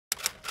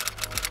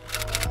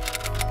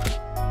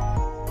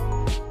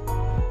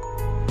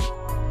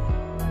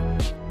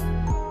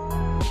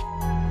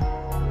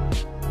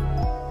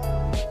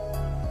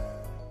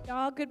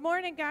good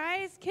morning,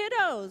 guys.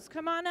 Kiddos,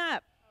 come on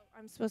up. Oh,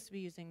 I'm supposed to be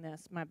using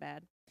this. My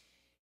bad.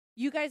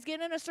 You guys get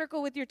in a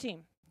circle with your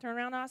team. Turn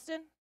around,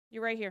 Austin.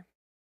 You're right here.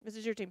 This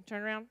is your team.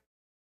 Turn around.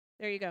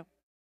 There you go.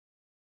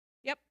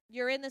 Yep,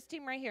 you're in this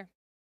team right here.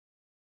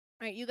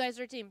 All right, you guys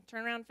are a team.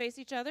 Turn around and face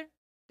each other.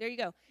 There you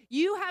go.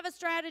 You have a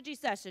strategy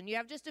session. You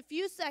have just a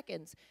few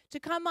seconds to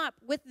come up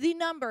with the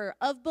number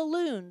of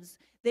balloons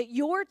that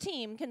your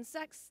team can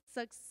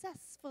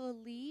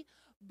successfully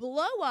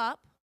blow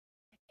up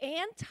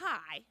and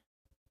tie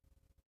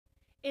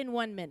in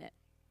 1 minute.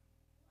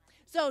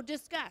 So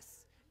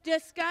discuss.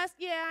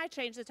 Yeah, I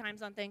changed the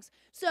times on things.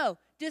 So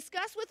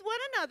discuss with one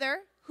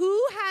another who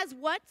has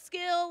what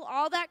skill,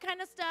 all that kind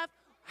of stuff.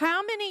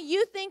 How many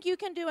you think you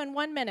can do in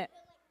 1 minute?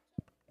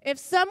 If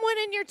someone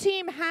in your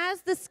team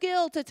has the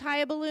skill to tie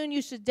a balloon,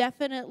 you should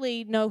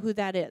definitely know who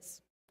that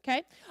is.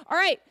 Okay? All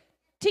right.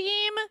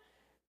 Team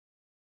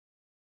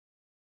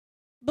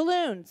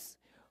balloons.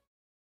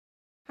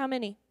 How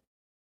many?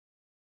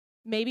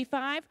 Maybe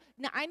 5?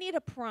 Now, I need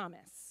a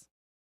promise.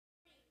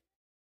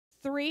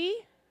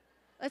 3?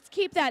 Let's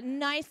keep that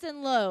nice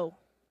and low.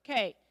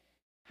 Okay.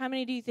 How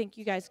many do you think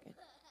you guys can?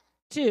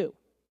 2.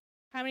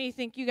 How many do you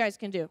think you guys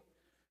can do?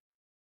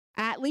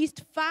 At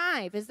least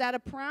 5. Is that a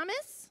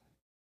promise?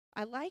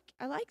 I like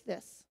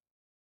this.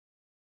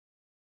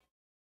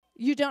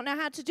 You don't know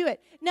how to do it.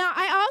 Now,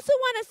 I also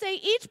want to say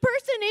each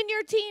person in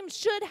your team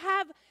should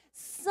have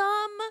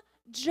some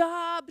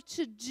job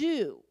to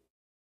do.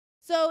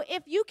 So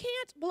if you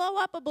can't blow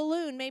up a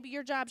balloon, maybe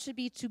your job should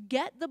be to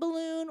get the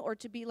balloon or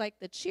to be like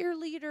the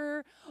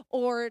cheerleader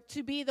or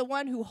to be the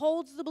one who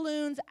holds the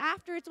balloons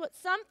after it's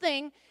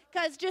something,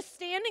 because just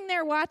standing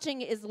there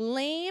watching is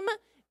lame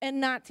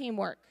and not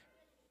teamwork,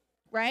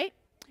 right?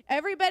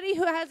 Everybody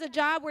who has a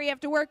job where you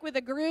have to work with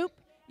a group,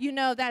 you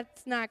know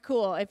that's not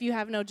cool if you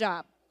have no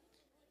job.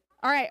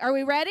 All right, are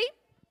we ready?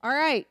 All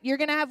right, you're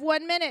going to have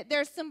 1 minute.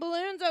 There's some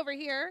balloons over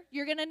here.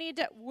 You're going to need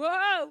to,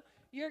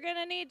 you're going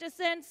to need to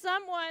send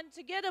someone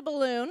to get a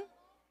balloon.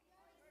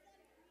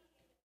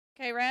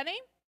 Okay, ready?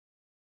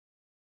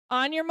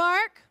 On your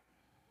mark.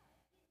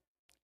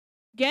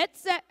 Get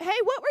set. Hey,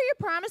 what were your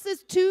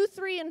promises? 2,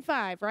 3, and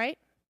 5, right?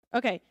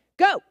 Okay,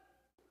 go.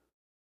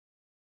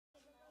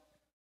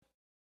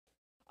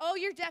 Oh,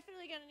 you're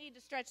definitely going to need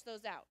to stretch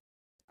those out.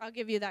 I'll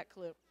give you that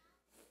clue.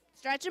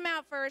 Stretch them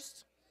out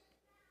first.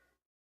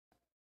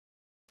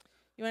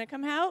 You want to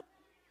come help?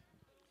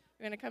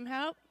 You want to come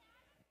help?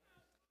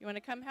 You want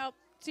to come help?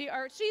 See,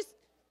 or she's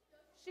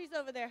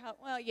over there. Help.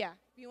 Well, yeah.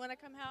 If you want to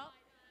come help.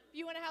 If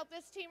you want to help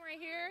this team right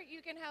here,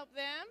 you can help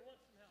them.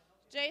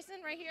 Jason,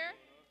 right here.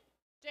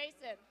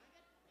 Jason.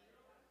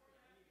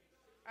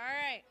 All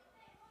right. –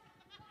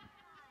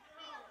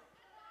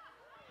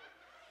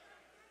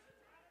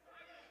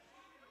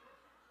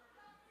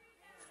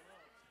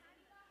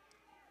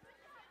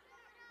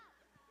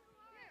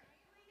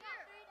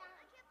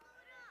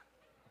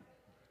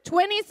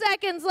 20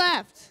 seconds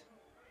left.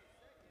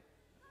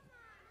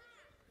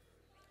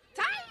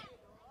 Time.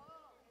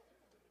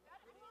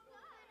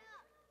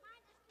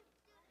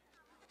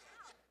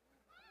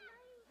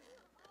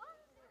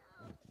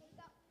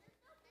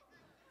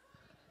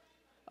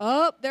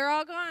 Oh, they're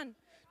all gone.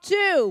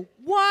 2,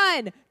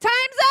 1. Time's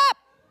up.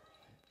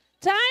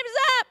 Time's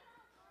up.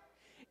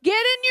 Get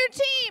in your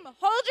team.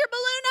 Hold your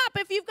balloon up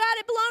if you've got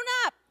it blown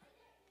up.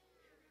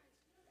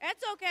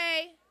 That's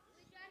okay.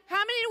 How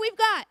many do we've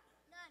got?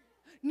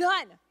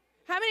 None.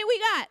 How many we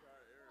got? 5.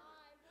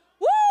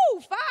 Woo,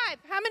 5.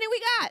 How many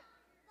we got?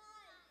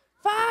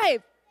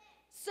 5.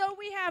 So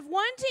we have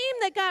one team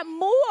that got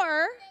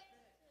more,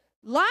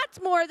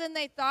 lots more than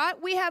they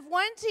thought. We have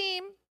one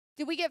team,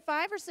 did we get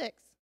 5 or 6? 5.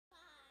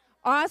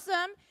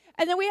 Awesome.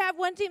 And then we have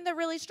one team that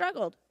really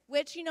struggled,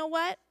 which, you know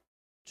what?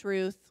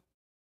 Truth.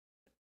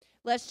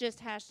 Let's just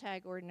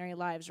hashtag ordinary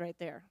lives right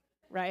there,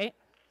 right?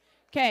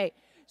 Okay,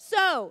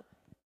 so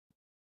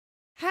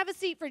have a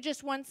seat for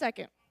just 1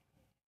 second.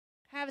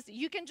 Have a seat.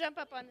 You can jump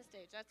up on the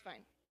stage. That's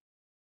fine.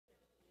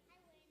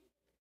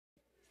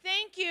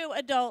 Thank you,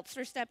 adults,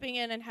 for stepping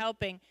in and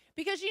helping.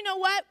 Because you know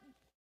what?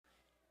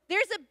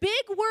 There's a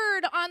big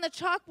word on the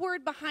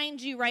chalkboard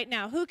behind you right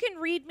now. Who can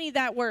read me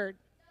that word?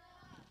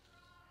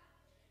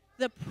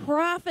 The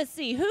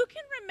prophecy. Who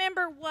can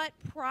remember what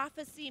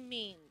prophecy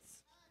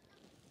means?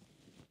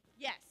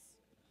 Yes.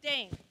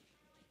 Dane.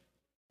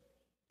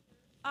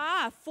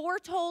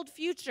 Foretold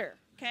future.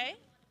 Okay?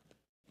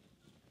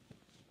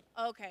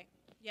 Okay.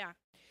 Yeah.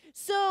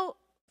 So,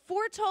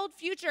 foretold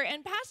future.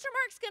 And Pastor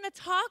Mark's going to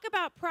talk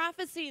about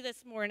prophecy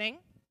this morning.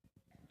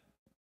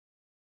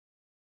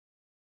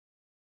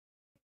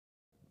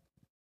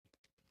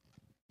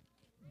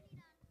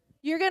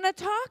 You're going to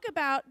talk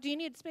about, do you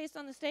need space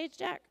on the stage,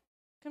 Jack?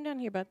 Come down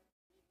here, bud.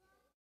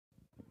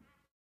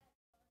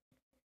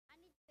 I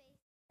need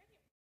space.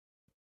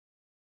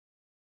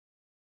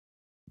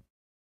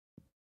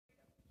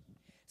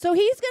 So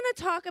he's going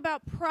to talk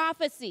about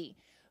prophecy.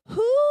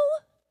 Who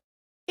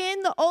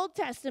in the Old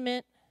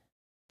Testament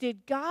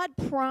did God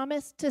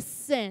promise to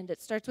send? It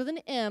starts with an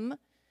M.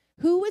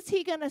 Who was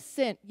he going to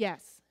send?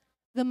 Yes,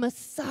 the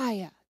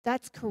Messiah.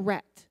 That's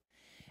correct.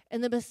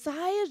 And the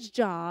Messiah's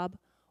job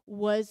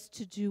was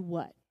to do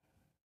what?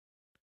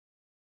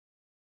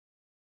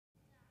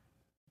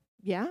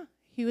 Yeah,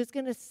 he was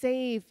going to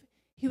save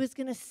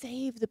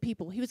the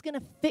people. He was going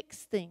to fix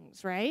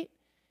things, right?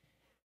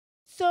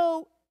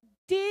 So,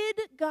 did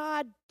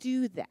God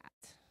do that?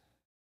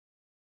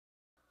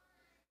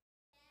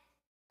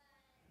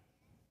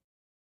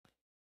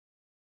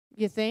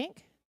 You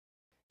think?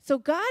 So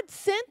God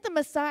sent the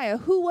Messiah.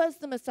 Who was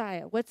the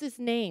Messiah? What's his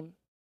name?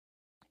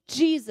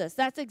 Jesus.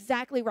 That's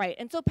exactly right.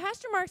 And so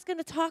Pastor Mark's going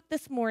to talk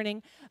this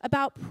morning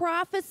about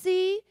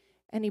prophecy,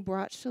 and he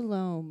brought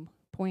shalom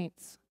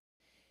points.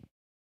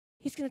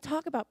 He's going to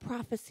talk about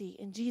prophecy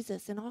and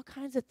Jesus and all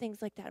kinds of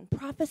things like that. And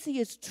prophecy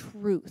is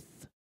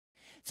truth.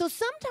 So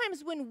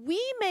sometimes when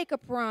we make a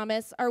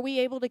promise, are we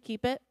able to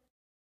keep it?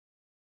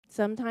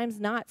 Sometimes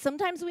not.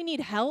 Sometimes we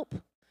need help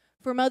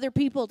from other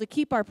people to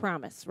keep our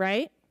promise,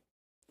 right?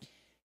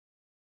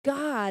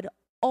 God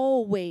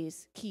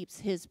always keeps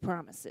his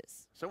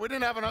promises. So we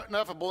didn't have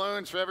enough of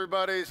balloons for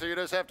everybody, so you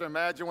just have to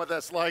imagine what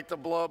that's like to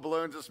blow up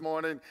balloons this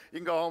morning. You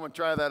can go home and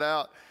try that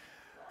out.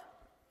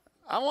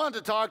 I wanted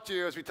to talk to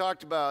you as we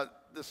talked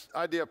about this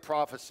idea of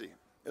prophecy,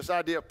 this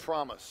idea of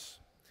promise.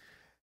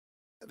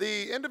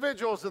 The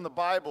individuals in the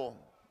Bible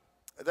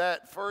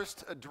that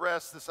first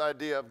address this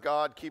idea of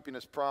God keeping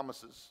his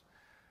promises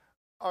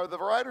are the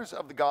writers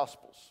of the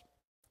Gospels.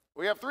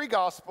 We have 3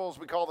 Gospels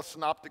we call the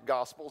Synoptic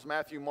Gospels,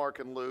 Matthew, Mark,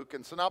 and Luke.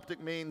 And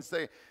synoptic means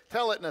they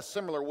tell it in a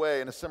similar way,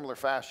 in a similar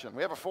fashion.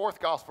 We have a 4th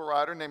Gospel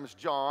writer named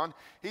John.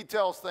 He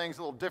tells things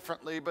a little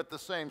differently, but the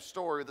same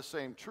story, the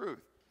same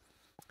truth.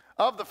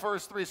 Of the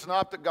first 3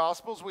 Synoptic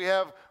Gospels, we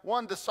have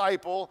 1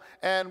 disciple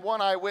and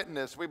 1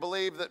 eyewitness. We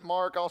believe that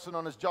Mark, also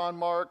known as John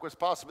Mark, was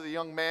possibly the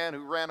young man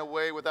who ran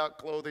away without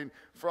clothing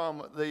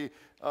from the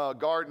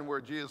garden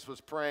where Jesus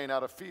was praying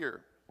out of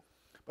fear.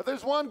 But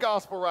there's 1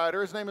 Gospel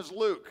writer, his name is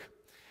Luke.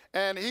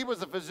 And he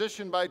was a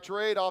physician by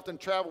trade, often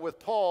traveled with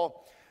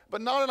Paul,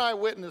 but not an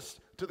eyewitness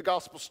to the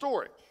gospel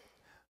story,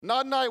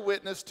 not an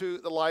eyewitness to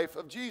the life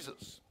of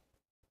Jesus.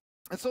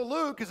 And so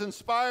Luke is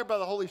inspired by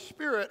the Holy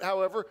Spirit,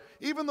 however,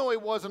 even though he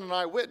wasn't an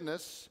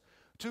eyewitness,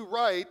 to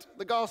write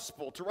the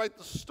gospel, to write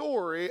the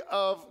story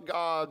of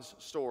God's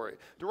story,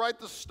 to write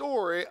the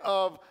story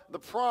of the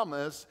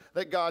promise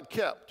that God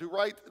kept, to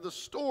write the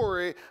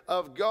story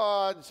of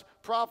God's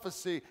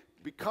prophecy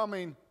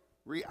becoming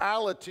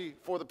reality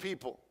for the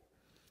people.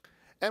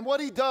 And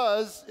what he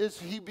does is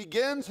he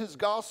begins his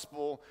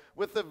gospel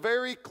with a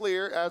very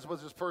clear, as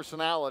was his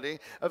personality,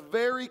 a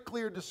very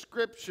clear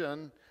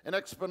description and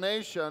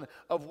explanation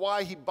of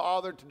why he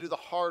bothered to do the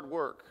hard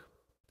work.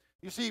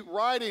 You see,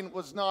 writing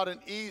was not an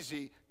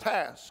easy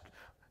task.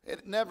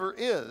 It never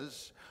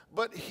is.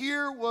 But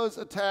here was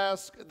a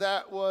task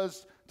that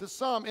was to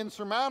some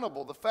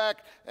insurmountable. The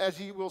fact, as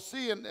you'll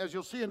see in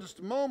just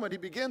a moment, he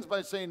begins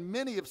by saying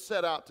many have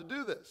set out to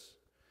do this.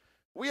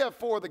 We have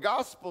 4 of the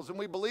Gospels, and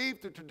we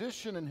believe through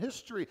tradition and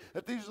history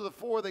that these are the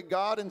 4 that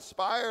God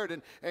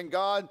inspired and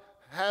God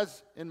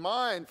has in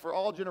mind for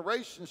all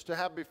generations to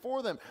have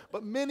before them.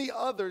 But many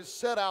others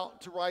set out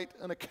to write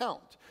an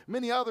account.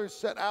 Many others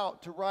set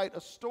out to write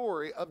a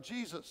story of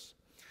Jesus.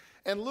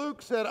 And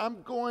Luke said,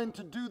 I'm going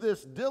to do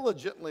this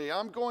diligently.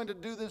 I'm going to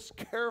do this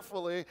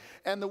carefully.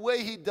 And the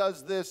way he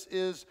does this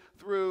is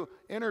through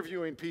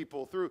interviewing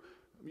people, through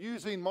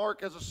using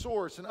Mark as a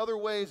source and other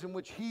ways in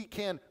which he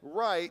can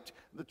write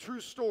the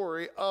true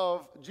story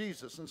of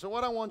Jesus. And so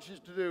what I want you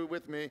to do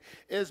with me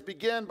is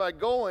begin by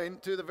going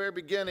to the very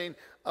beginning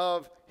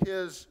of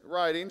his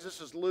writings.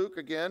 This is Luke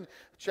again,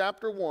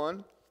 chapter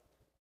 1.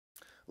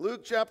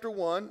 Luke chapter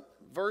 1,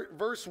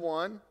 verse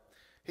 1,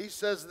 he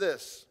says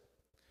this: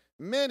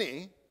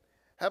 many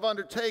have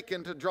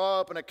undertaken to draw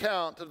up an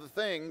account of the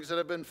things that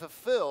have been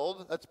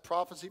fulfilled, that's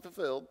prophecy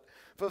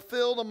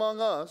fulfilled among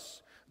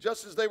us,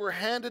 just as they were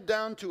handed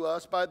down to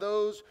us by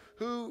those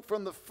who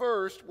from the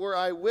first were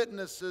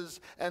eyewitnesses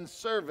and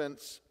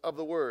servants of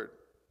the word.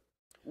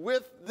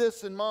 With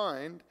this in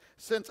mind,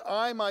 since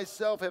I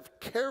myself have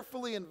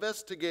carefully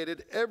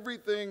investigated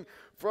everything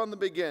from the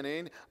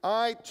beginning,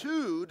 I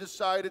too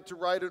decided to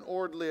write an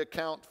orderly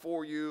account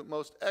for you,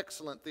 most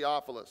excellent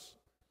Theophilus,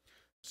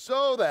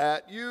 so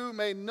that you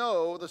may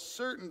know the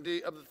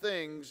certainty of the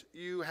things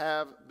you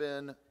have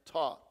been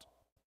taught.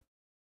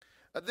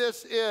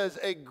 This is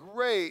a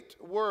great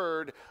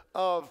word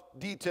of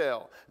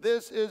detail.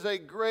 This is a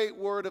great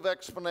word of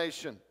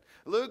explanation.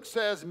 Luke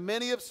says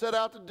many have set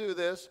out to do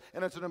this,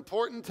 and it's an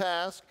important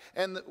task,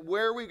 and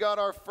where we got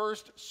our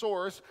first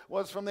source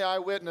was from the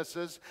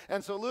eyewitnesses.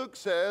 And so Luke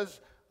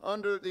says,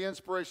 under the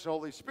inspiration of the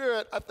Holy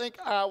Spirit, I think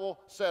I will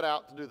set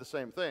out to do the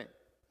same thing.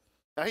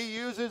 Now, he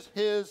uses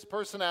his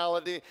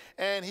personality,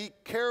 and he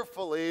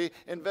carefully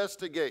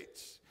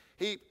investigates.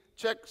 He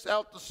checks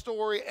out the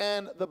story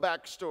and the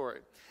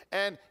backstory.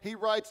 And he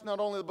writes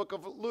not only the book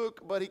of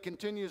Luke, but he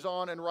continues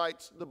on and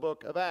writes the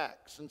book of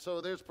Acts. And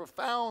so there's a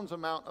profound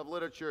amount of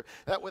literature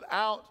that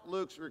without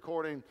Luke's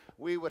recording,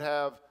 we would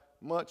have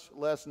much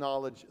less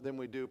knowledge than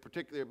we do,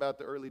 particularly about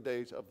the early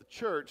days of the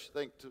church,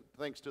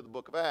 thanks to the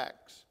book of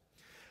Acts.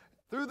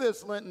 Through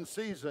this Lenten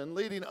season,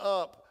 leading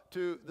up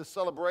to the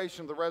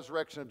celebration of the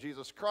resurrection of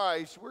Jesus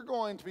Christ, we're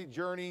going to be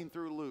journeying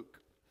through Luke.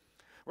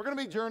 We're going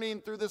to be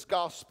journeying through this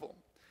gospel.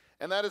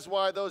 And that is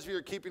why those of you who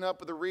are keeping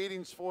up with the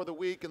readings for the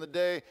week and the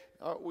day,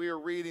 we are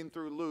reading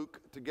through Luke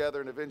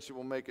together, and eventually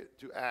we'll make it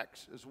to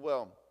Acts as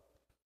well.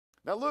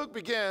 Now, Luke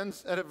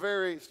begins at a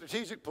very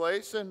strategic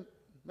place and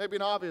maybe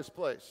an obvious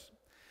place.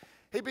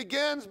 He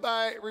begins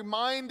by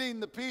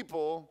reminding the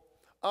people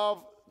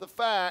of the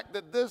fact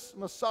that this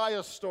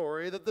Messiah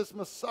story, that this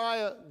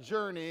Messiah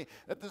journey,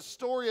 that the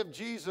story of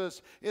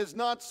Jesus is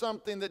not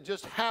something that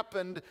just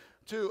happened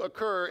to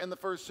occur in the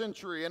first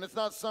century. And it's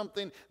not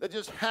something that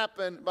just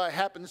happened by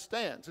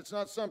happenstance. It's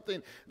not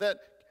something that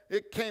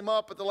it came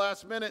up at the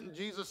last minute and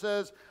Jesus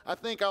says, I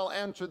think I'll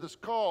answer this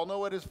call.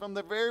 No, it is from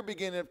the very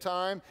beginning of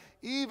time,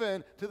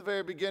 even to the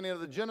very beginning of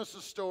the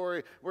Genesis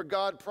story, where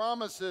God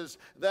promises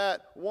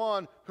that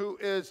one who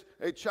is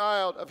a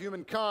child of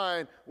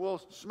humankind will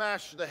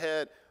smash the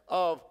head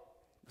of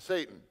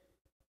Satan.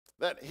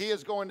 That he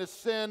is going to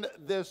send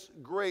this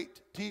great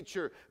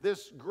teacher,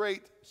 this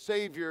great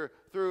Savior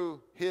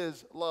through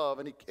his love.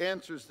 And he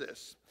answers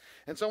this.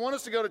 And so I want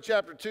us to go to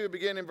chapter 2,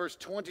 beginning in verse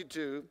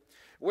 22,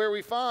 where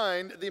we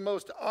find the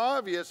most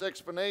obvious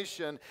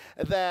explanation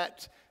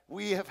that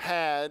we have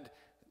had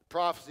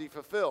prophecy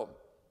fulfilled.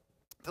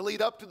 To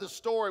lead up to the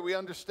story, we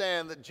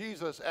understand that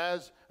Jesus,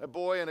 as a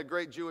boy in a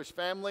great Jewish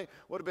family,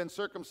 would have been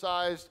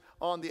circumcised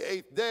on the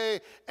 8th day,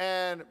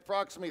 and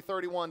approximately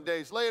 31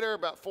 days later,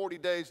 about 40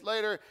 days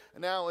later,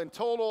 now in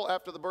total,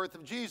 after the birth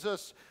of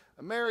Jesus,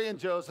 Mary and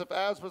Joseph,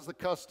 as was the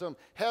custom,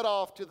 head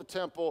off to the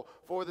temple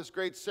for this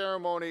great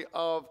ceremony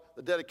of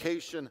the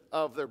dedication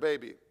of their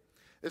baby.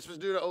 This was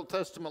due to Old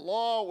Testament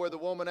law, where the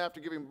woman,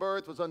 after giving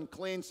birth, was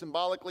unclean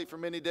symbolically for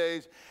many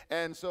days.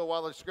 And so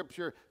while the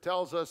scripture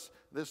tells us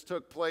this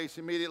took place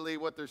immediately,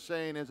 what they're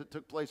saying is it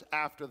took place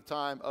after the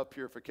time of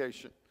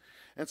purification.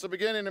 And so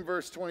beginning in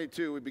verse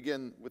 22, we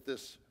begin with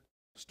this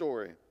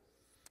story.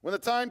 When the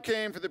time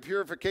came for the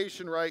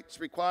purification rites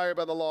required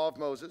by the law of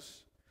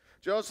Moses,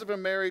 Joseph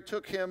and Mary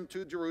took him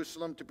to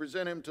Jerusalem to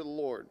present him to the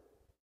Lord.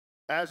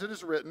 As it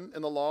is written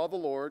in the law of the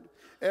Lord,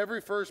 every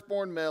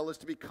firstborn male is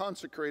to be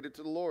consecrated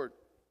to the Lord,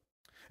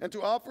 and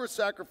to offer a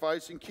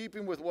sacrifice in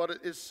keeping with what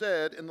is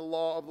said in the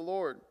law of the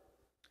Lord.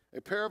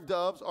 A pair of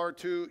doves or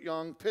 2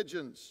 young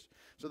pigeons.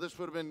 So this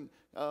would have been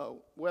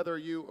whether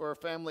you are a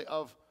family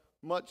of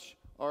much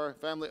or a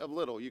family of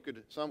little.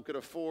 Some could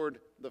afford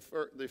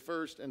the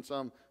first and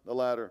some the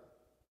latter.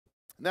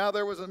 Now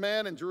there was a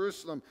man in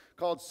Jerusalem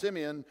called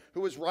Simeon who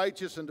was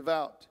righteous and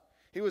devout.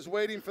 He was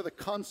waiting for the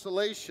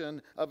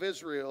consolation of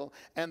Israel,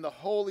 and the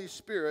Holy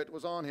Spirit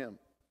was on him.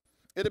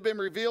 It had been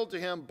revealed to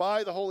him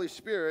by the Holy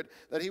Spirit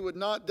that he would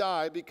not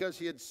die before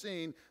he had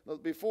seen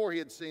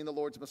the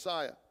Lord's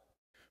Messiah.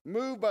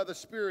 Moved by the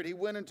Spirit, he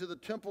went into the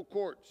temple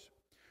courts.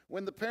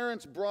 When the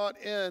parents brought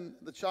in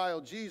the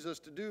child Jesus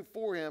to do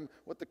for him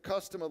what the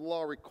custom of the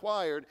law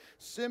required,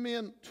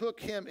 Simeon took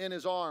him in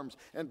his arms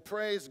and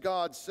praised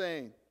God,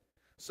 saying,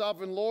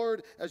 Sovereign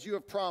Lord, as you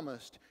have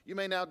promised, you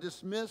may now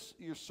dismiss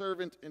your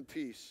servant in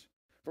peace.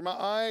 For my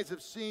eyes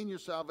have seen your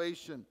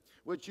salvation,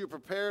 which you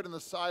prepared in the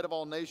sight of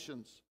all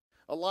nations,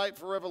 a light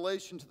for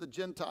revelation to the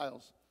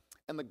Gentiles,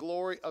 and the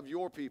glory of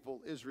your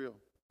people, Israel.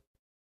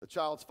 The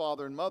child's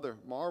father and mother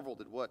marveled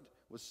at what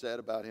was said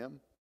about him.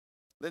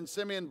 Then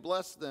Simeon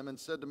blessed them and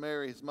said to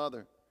Mary, his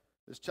mother,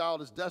 This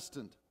child is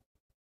destined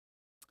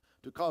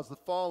to cause the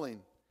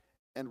falling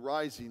and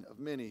rising of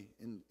many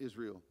in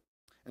Israel,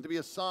 and to be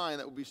a sign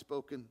that will be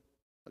spoken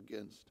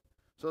against,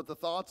 so that the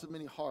thoughts of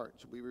many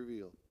hearts will be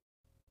revealed.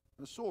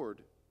 And a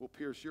sword will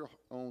pierce your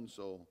own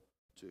soul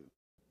too.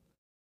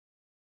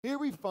 Here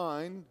we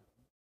find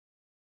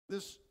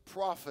this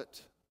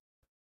prophet,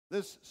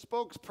 this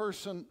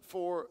spokesperson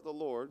for the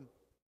Lord,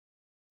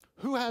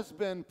 who has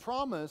been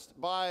promised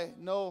by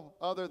no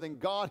other than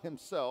God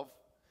himself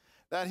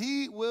that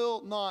he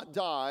will not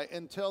die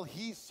until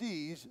he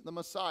sees the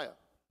Messiah.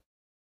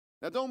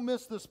 Now don't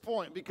miss this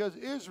point, because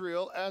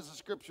Israel, as the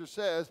scripture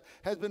says,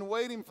 has been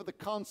waiting for the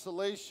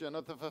consolation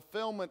of the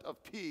fulfillment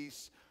of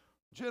peace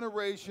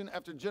generation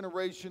after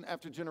generation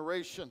after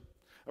generation.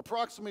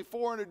 Approximately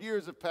 400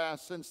 years have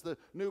passed since the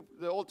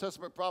Old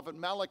Testament prophet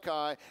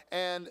Malachi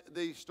and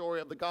the story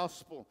of the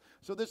gospel.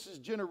 So this is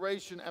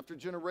generation after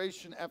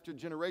generation after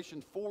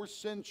generation. 4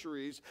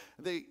 centuries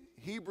the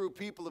Hebrew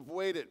people have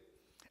waited.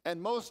 And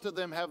most of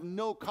them have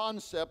no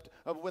concept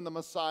of when the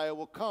Messiah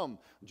will come.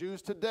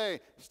 Jews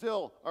today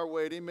still are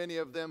waiting. Many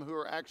of them who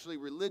are actually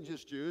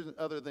religious Jews,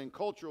 other than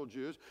cultural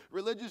Jews,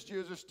 religious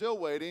Jews are still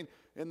waiting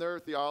in their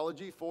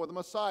theology for the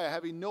Messiah,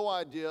 having no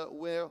idea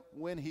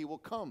when he will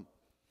come.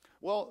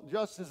 Well,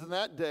 just as in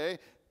that day,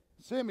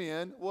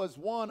 Simeon was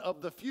one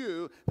of the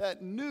few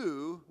that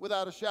knew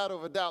without a shadow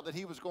of a doubt that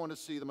he was going to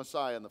see the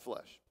Messiah in the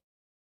flesh.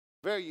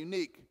 Very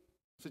unique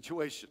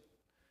situation.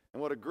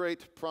 And what a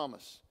great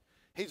promise.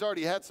 He's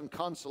already had some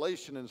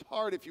consolation in his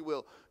heart, if you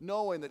will,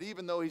 knowing that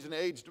even though he's an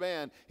aged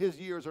man, his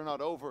years are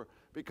not over,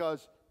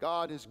 because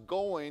God is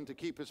going to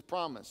keep his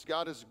promise.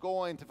 God is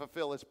going to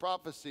fulfill his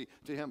prophecy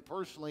to him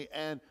personally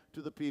and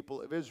to the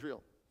people of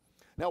Israel.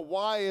 Now,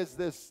 why is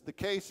this the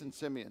case in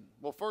Simeon?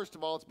 Well, first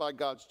of all, it's by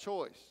God's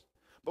choice.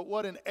 But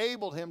what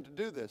enabled him to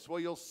do this?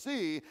 Well, you'll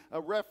see a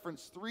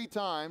reference 3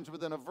 times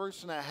within a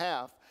verse and a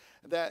half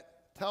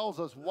that tells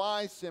us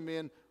why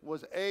Simeon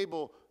was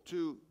able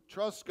to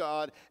trust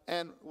God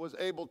and was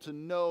able to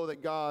know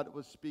that God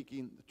was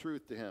speaking the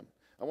truth to him.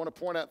 I want to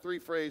point out 3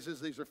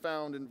 phrases. These are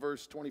found in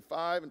verse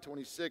 25 and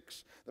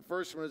 26. The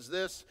first one is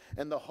this: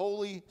 and the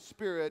Holy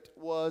Spirit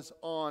was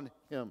on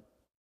him.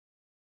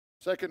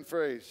 Second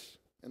phrase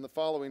in the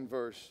following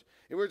verse: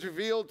 it was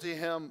revealed to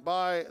him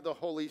by the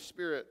Holy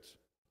Spirit.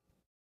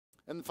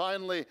 And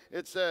finally,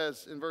 it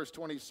says in verse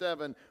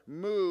 27,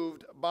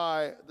 moved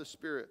by the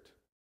Spirit.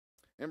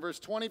 In verse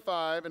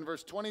 25, in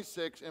verse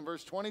 26, in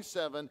verse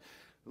 27,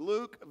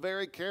 Luke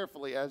very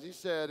carefully, as he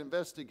said,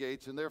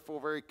 investigates and therefore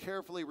very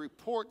carefully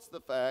reports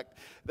the fact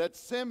that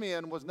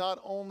Simeon was not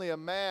only a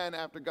man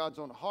after God's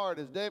own heart,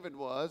 as David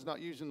was, not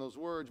using those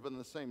words, but in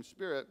the same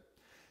spirit.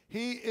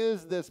 He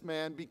is this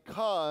man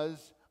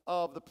because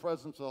of the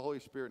presence of the Holy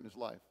Spirit in his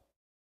life.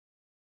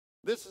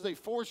 This is a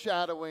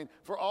foreshadowing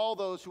for all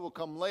those who will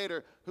come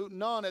later, who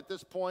none at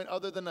this point,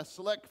 other than a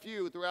select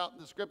few throughout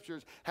the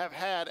Scriptures, have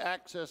had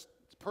access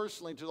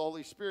personally to the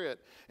Holy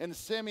Spirit. And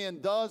Simeon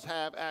does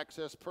have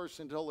access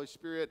personally to the Holy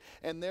Spirit,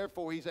 and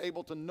therefore he's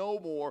able to know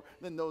more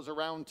than those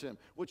around him,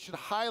 which should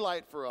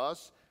highlight for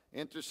us,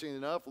 interesting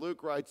enough,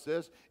 Luke writes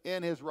this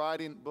in his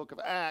writing book of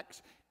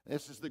Acts.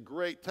 This is the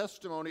great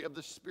testimony of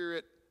the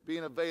Spirit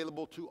being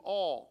available to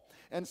all.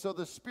 And so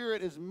the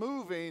Spirit is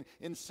moving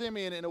in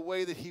Simeon in a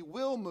way that he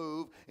will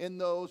move in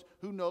those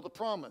who know the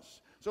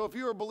promise. So if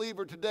you're a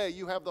believer today,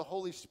 you have the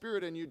Holy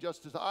Spirit in you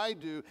just as I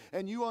do,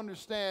 and you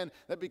understand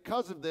that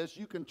because of this,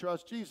 you can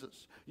trust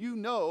Jesus. You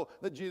know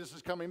that Jesus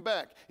is coming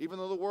back. Even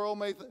though the world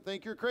may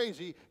think you're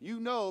crazy, you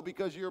know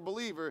because you're a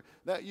believer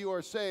that you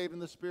are saved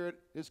and the Spirit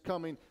is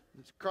coming.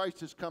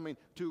 Christ is coming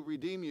to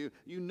redeem you.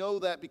 You know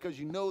that because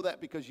you know that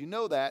because you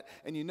know that,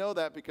 and you know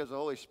that because the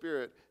Holy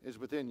Spirit is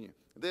within you.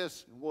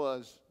 This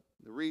was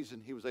the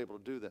reason he was able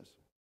to do this.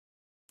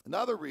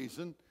 Another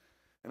reason,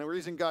 and the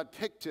reason God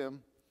picked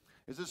him,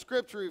 is the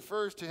Scripture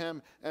refers to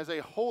him as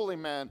a holy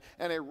man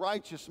and a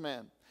righteous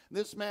man.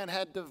 This man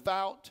had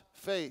devout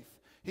faith.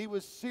 He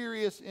was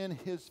serious in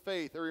his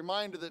faith. A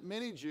reminder that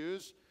many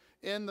Jews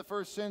in the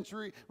first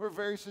century were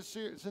very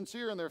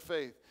sincere in their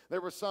faith.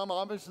 There were some,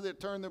 obviously, that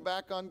turned their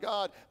back on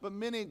God, but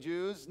many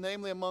Jews,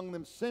 namely among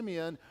them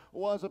Simeon,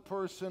 was a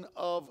person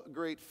of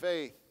great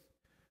faith.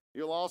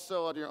 You'll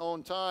also, at your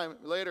own time,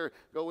 later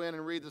go in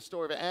and read the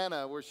story of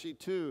Anna, where she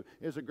too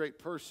is a great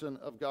person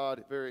of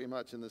God, very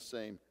much in the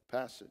same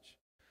passage.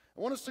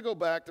 I want us to go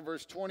back to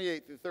verse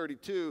 28 through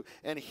 32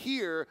 and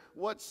hear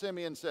what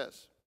Simeon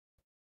says.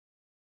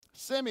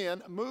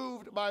 Simeon,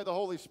 moved by the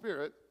Holy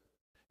Spirit,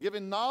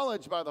 given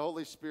knowledge by the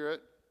Holy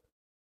Spirit,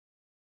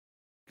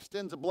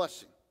 extends a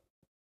blessing.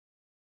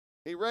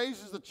 He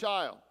raises the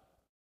child,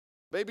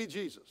 baby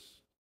Jesus,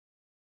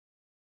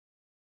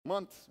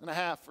 month and a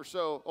half or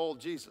so old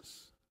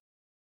Jesus,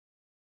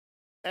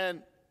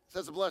 and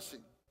says a blessing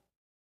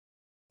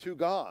to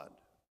God.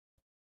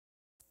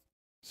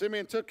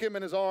 Simeon took him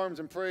in his arms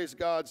and praised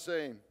God,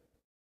 saying,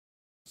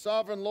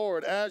 Sovereign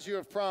Lord, as you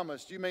have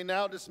promised, you may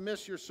now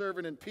dismiss your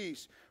servant in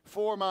peace,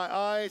 for my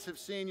eyes have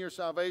seen your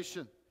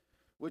salvation,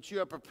 which you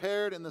have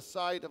prepared in the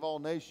sight of all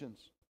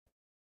nations,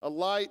 a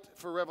light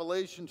for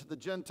revelation to the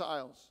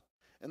Gentiles,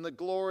 and the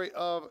glory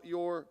of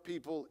your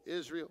people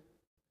Israel.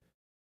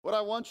 What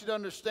I want you to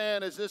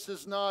understand is this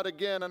is not,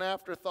 again, an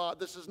afterthought.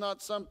 This is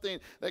not something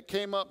that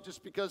came up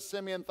just because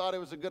Simeon thought it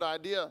was a good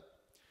idea.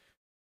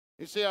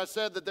 You see, I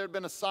said that there had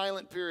been a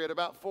silent period,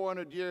 about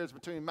 400 years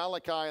between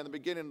Malachi and the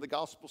beginning of the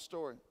gospel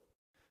story.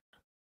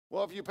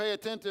 Well, if you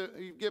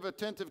give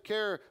attentive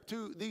care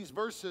to these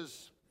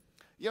verses,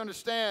 you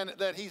understand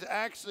that he's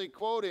actually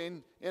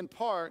quoting, in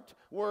part,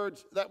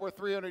 words that were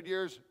 300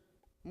 years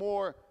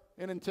more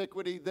in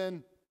antiquity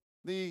than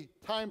the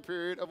time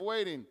period of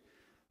waiting.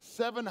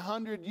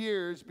 700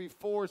 years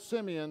before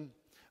Simeon,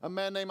 a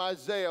man named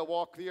Isaiah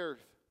walked the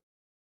earth.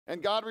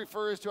 And God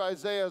refers to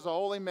Isaiah as a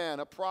holy man,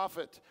 a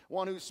prophet,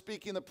 one who's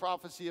speaking the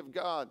prophecy of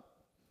God.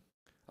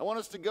 I want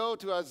us to go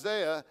to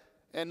Isaiah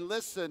and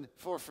listen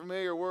for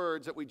familiar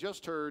words that we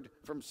just heard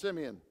from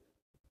Simeon.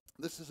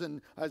 This is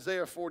in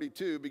Isaiah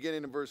 42,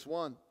 beginning in verse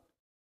 1.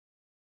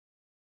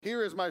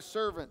 Here is my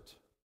servant,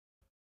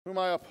 whom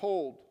I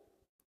uphold,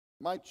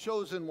 my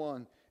chosen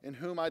one, in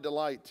whom I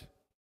delight.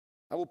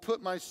 I will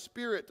put my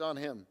spirit on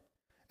him,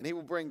 and he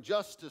will bring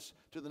justice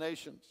to the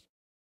nations.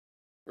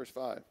 Verse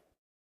 5.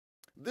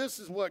 This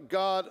is what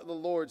God the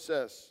Lord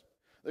says,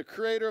 the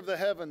creator of the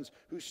heavens,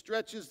 who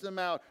stretches them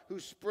out, who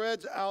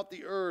spreads out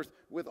the earth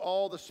with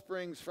all the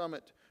springs from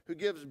it, who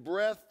gives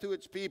breath to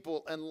its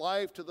people and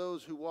life to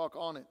those who walk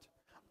on it.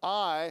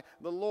 I,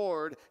 the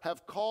Lord,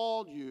 have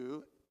called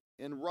you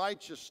in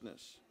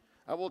righteousness.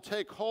 I will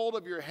take hold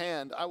of your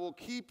hand. I will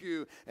keep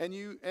you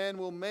and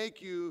will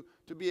make you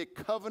to be a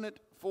covenant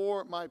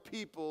for my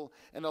people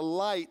and a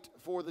light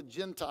for the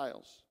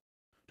Gentiles,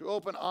 to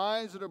open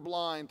eyes that are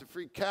blind, to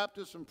free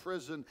captives from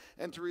prison,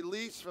 and to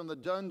release from the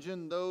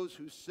dungeon those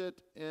who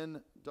sit in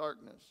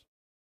darkness.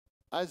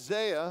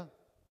 Isaiah,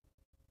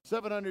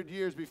 700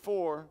 years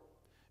before,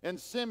 and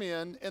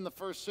Simeon in the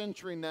first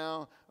century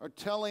now are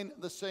telling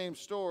the same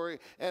story,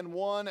 and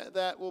one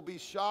that will be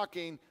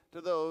shocking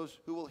to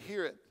those who will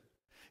hear it.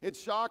 It's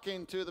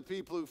shocking to the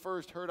people who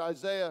first heard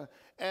Isaiah,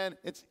 and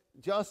it's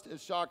just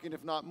as shocking,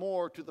 if not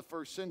more, to the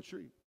first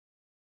century.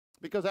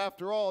 Because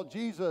after all,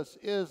 Jesus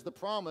is the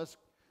promise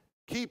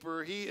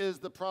keeper. He is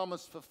the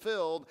promise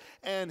fulfilled.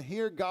 And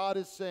here God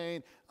is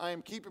saying, I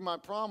am keeping my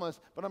promise,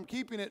 but I'm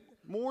keeping it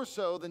more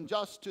so than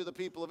just to the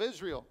people of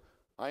Israel.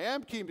 I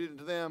am keeping it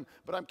to them,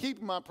 but I'm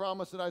keeping my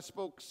promise that I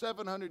spoke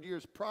 700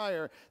 years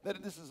prior,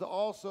 that this is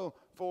also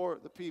for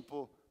the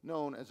people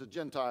known as the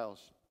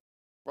Gentiles,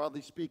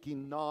 broadly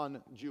speaking,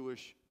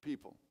 non-Jewish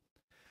people.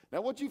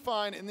 Now, what you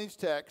find in these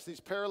texts, these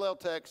parallel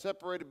texts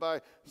separated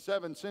by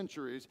 7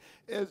 centuries,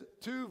 is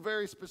two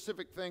very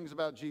specific things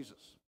about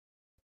Jesus.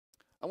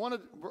 I want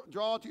to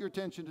draw to your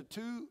attention to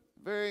two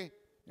very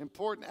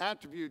important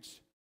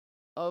attributes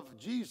of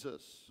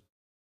Jesus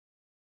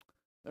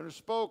that are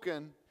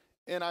spoken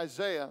in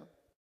Isaiah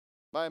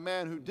by a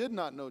man who did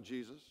not know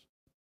Jesus,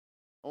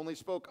 only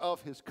spoke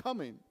of his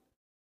coming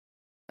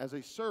as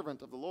a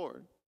servant of the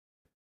Lord,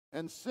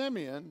 and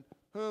Simeon,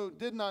 who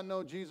did not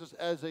know Jesus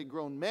as a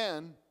grown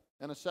man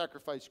and a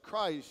sacrificed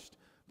Christ,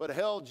 but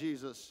held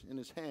Jesus in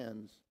his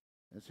hands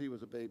as he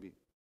was a baby.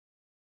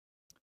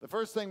 The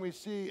first thing we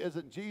see is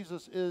that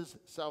Jesus is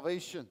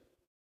salvation.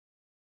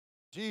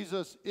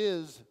 Jesus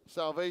is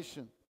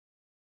salvation.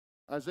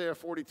 Isaiah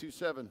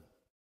 42:7.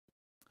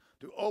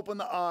 To open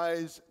the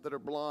eyes that are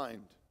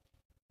blind,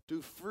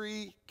 to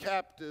free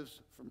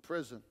captives from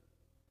prison,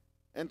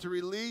 and to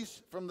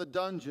release from the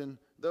dungeon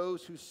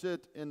those who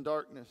sit in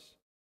darkness.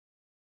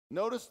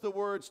 Notice the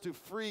words to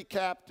free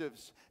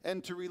captives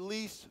and to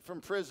release from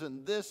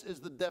prison. This is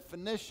the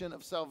definition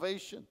of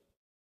salvation.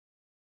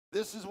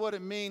 This is what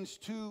it means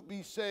to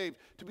be saved,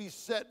 to be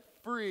set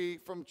free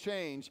from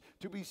change,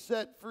 to be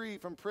set free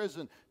from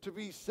prison, to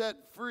be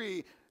set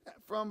free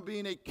from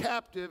being a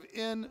captive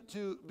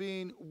into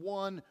being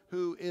one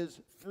who is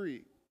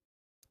free.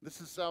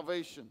 This is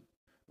salvation.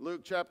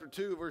 Luke chapter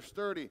 2, verse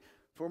 30.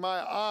 For my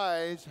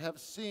eyes have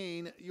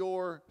seen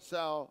your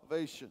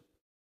salvation.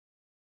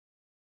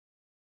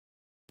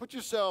 Put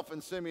yourself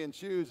in Simeon's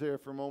shoes there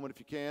for a moment if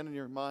you can, in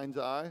your mind's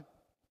eye.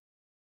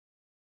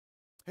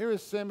 Here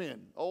is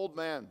Simeon, old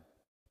man,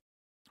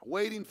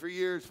 waiting for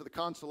years for the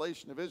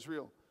consolation of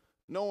Israel,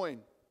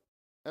 knowing,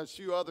 as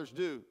few others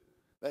do,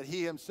 that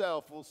he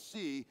himself will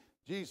see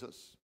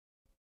Jesus,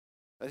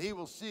 that he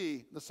will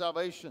see the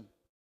salvation.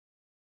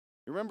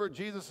 Remember,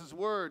 Jesus'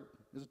 word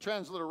is a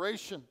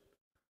transliteration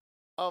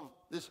of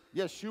this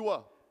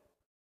Yeshua.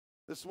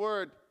 This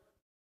word,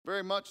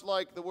 very much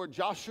like the word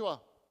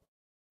Joshua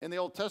in the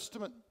Old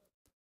Testament.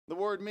 The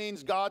word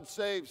means God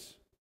saves.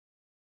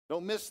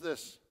 Don't miss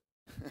this.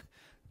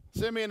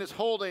 Simeon is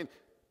holding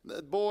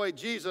the boy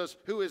Jesus,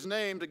 who is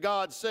named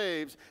God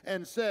Saves,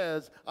 and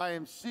says, I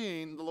am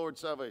seeing the Lord's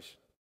salvation.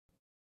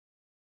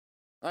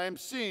 I am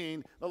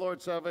seeing the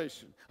Lord's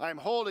salvation. I am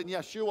holding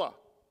Yeshua,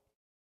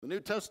 the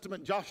New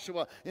Testament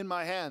Joshua, in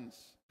my hands.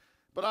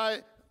 But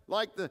I,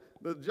 like the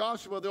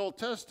Joshua, the Old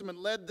Testament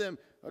led them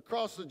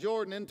across the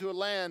Jordan into a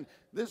land.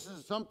 This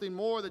is something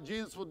more that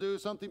Jesus will do,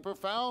 something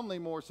profoundly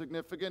more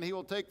significant. He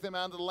will take them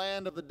out of the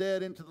land of the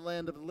dead into the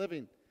land of the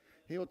living.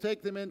 He will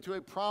take them into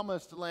a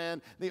promised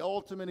land, the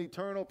ultimate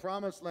eternal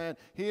promised land.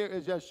 Here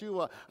is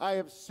Yeshua. I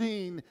have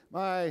seen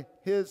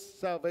his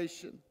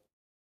salvation.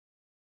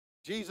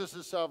 Jesus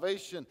is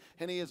salvation,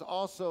 and he is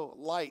also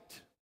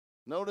light.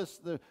 Notice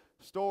the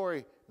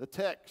story, the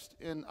text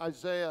in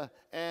Isaiah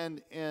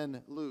and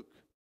in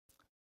Luke.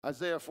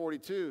 Isaiah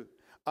 42.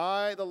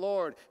 I, the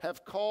Lord,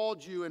 have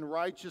called you in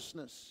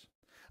righteousness.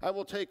 I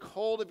will take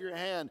hold of your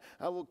hand.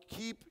 I will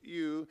keep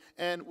you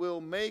and will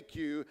make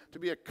you to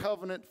be a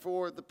covenant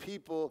for the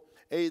people,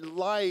 a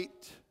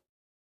light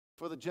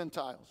for the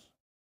Gentiles.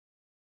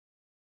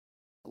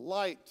 A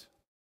light.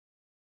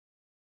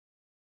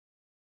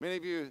 Many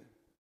of you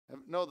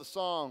know the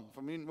song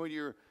from when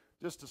you're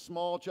just a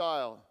small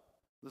child.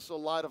 This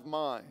little light of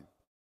mine,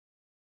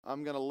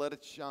 I'm going to let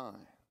it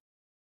shine.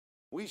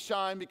 We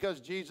shine because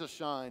Jesus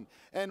shined.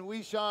 And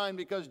we shine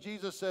because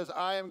Jesus says,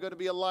 I am going to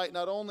be a light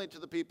not only to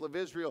the people of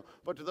Israel,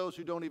 but to those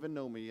who don't even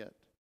know me yet.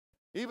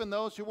 Even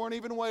those who weren't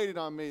even waiting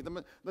on me.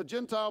 The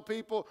Gentile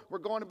people were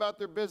going about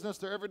their business,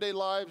 their everyday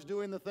lives,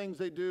 doing the things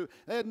they do.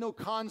 They had no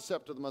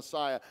concept of the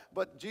Messiah.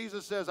 But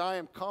Jesus says, I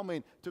am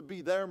coming to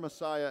be their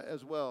Messiah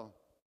as well.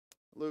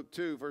 Luke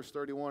 2, verse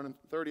 30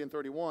 and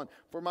 31.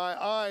 For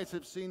my eyes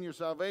have seen your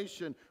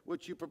salvation,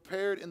 which you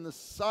prepared in the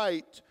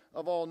sight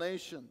of all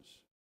nations.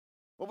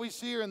 What we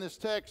see here in this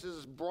text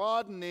is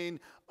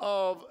broadening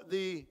of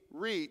the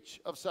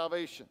reach of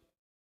salvation.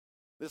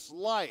 This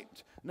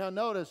light. Now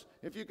notice,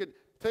 if you could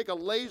take a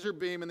laser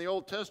beam in the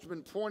Old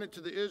Testament, point it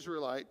to the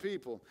Israelite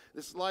people.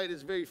 This light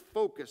is very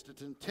focused.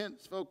 It's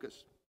intense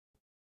focus.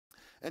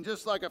 And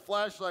just like a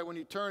flashlight, when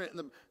you turn it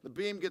and the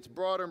beam gets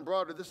broader and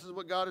broader, this is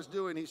what God is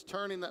doing. He's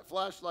turning that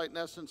flashlight in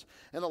essence,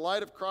 and the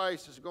light of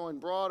Christ is going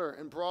broader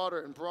and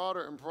broader and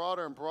broader and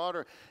broader and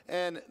broader.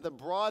 And the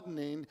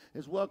broadening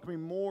is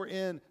welcoming more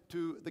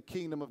into the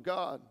kingdom of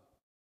God.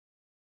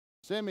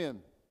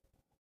 Simeon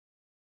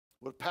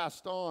would have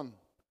passed on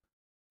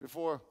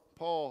before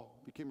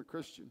Paul became a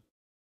Christian.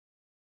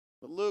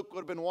 But Luke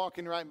would have been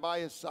walking right by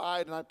his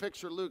side, and I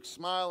picture Luke's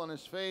smile on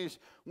his face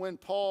when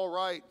Paul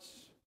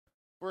writes,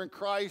 "For in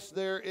Christ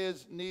there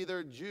is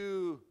neither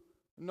Jew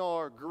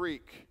nor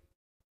Greek,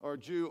 or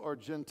Jew or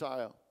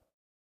Gentile,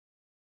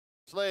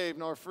 slave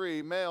nor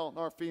free, male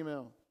nor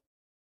female."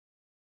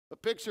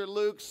 But picture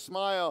Luke's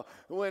smile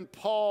when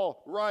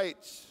Paul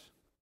writes,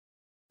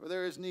 "For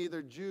there is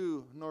neither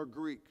Jew nor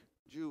Greek,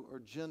 Jew or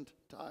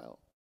Gentile."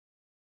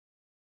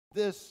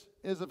 This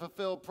is a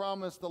fulfilled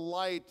promise. The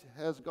light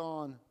has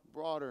gone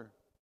broader.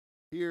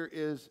 Here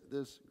is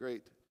this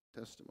great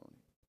testimony.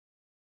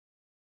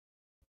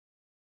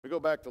 We go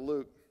back to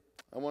Luke.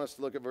 I want us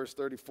to look at verse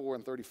 34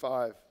 and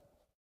 35.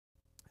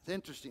 It's an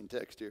interesting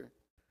text here.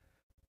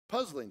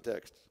 Puzzling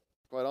text,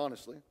 quite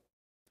honestly.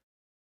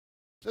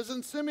 It says,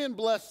 "And Simeon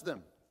blessed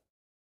them."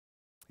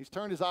 He's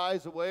turned his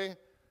eyes away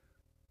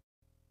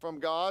from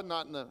God,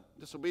 not in a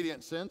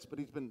disobedient sense, but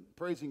he's been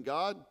praising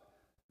God.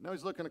 Now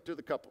he's looking to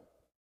the couple,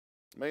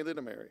 mainly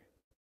to Mary.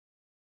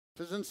 It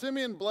says, "And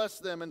Simeon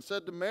blessed them and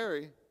said to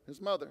Mary, his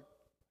mother,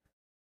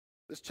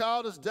 This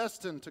child is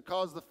destined to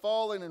cause the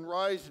falling and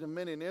rising of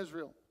many in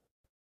Israel,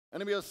 and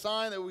to be a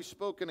sign that will be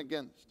spoken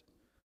against,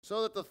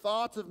 so that the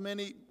thoughts of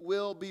many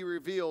will be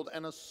revealed,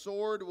 and a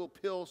sword will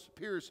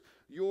pierce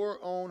your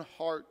own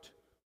heart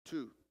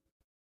too."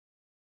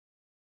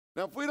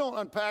 Now, if we don't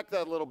unpack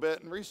that a little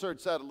bit and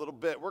research that a little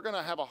bit, we're going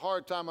to have a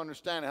hard time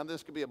understanding how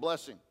this could be a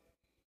blessing.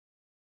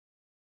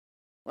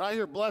 When I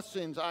hear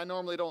blessings, I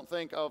normally don't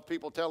think of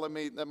people telling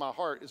me that my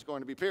heart is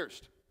going to be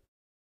pierced.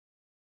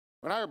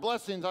 When I hear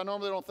blessings, I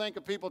normally don't think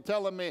of people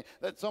telling me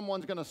that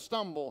someone's going to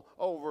stumble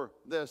over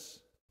this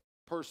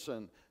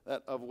person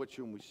of which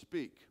whom we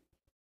speak.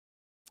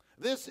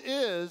 This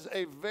is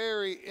a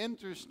very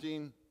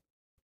interesting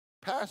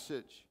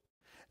passage.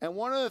 And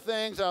one of the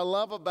things I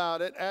love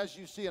about it, as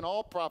you see in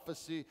all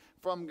prophecy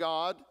from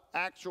God,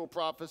 actual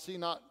prophecy,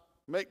 not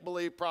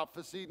make-believe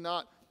prophecy,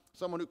 not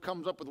someone who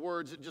comes up with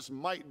words it just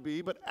might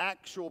be, but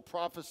actual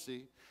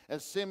prophecy,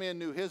 as Simeon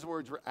knew his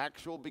words were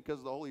actual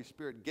because the Holy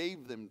Spirit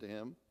gave them to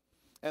him,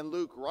 and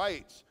Luke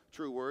writes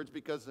true words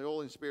because the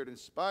Holy Spirit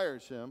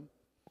inspires him.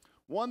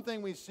 One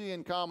thing we see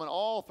in common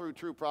all through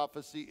true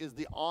prophecy is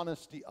the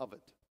honesty of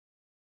it.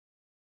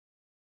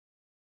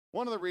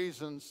 One of the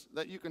reasons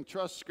that you can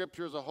trust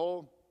Scripture as a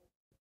whole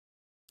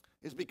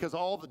is because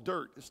all the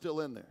dirt is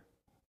still in there.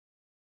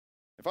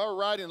 If I were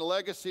writing the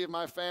legacy of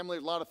my family,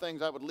 a lot of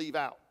things I would leave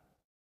out.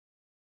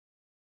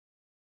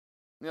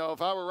 You know,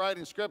 if I were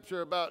writing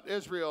Scripture about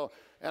Israel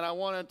and I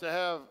wanted to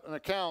have an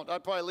account,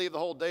 I'd probably leave the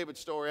whole David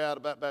story out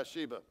about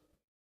Bathsheba.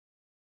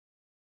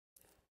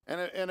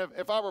 And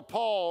if I were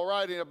Paul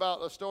writing about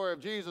the story of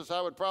Jesus,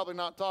 I would probably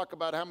not talk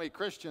about how many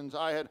Christians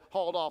I had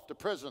hauled off to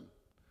prison.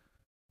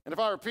 And if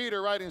I were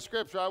Peter writing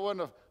Scripture, I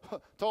wouldn't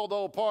have told the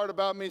whole part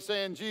about me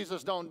saying,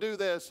 "Jesus, don't do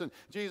this," and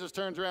Jesus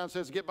turns around and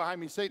says, "Get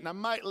behind me, Satan." I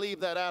might leave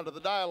that out of the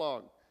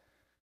dialogue.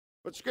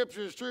 But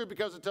Scripture is true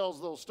because it tells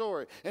the whole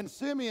story. And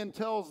Simeon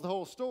tells the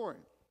whole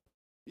story.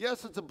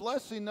 Yes, it's a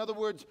blessing. In other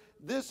words,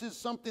 this is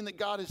something that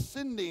God is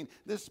sending,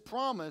 this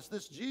promise,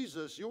 this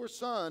Jesus, your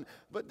son,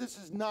 but this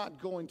is not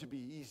going to be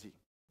easy.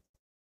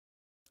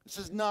 This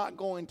is not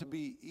going to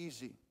be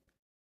easy.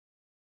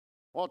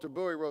 Walter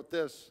Bowie wrote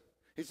this.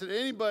 He said,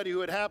 "Anybody who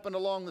had happened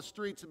along the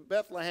streets of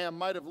Bethlehem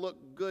might have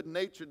looked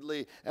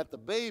good-naturedly at the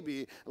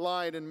baby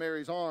lying in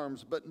Mary's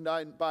arms, but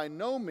by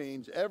no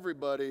means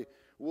everybody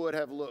would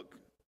have looked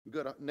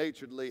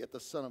good-naturedly at the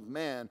Son of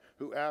Man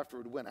who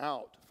afterward went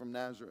out from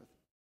Nazareth."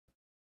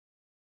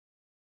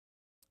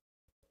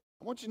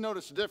 I want you to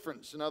notice the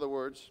difference, in other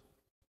words,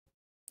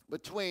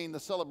 between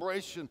the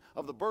celebration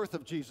of the birth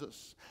of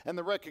Jesus and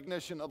the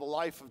recognition of the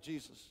life of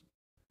Jesus.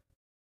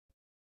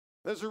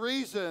 There's a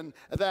reason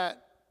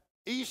that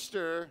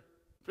Easter,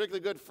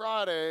 particularly Good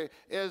Friday,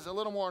 is a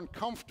little more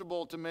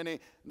uncomfortable to many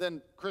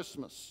than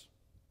Christmas.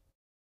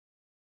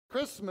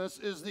 Christmas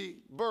is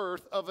the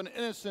birth of an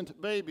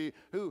innocent baby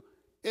who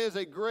is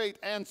a great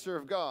answer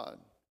of God.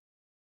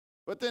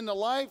 But then the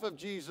life of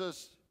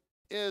Jesus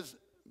is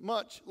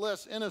much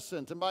less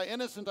innocent. And by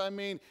innocent, I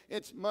mean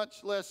it's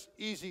much less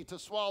easy to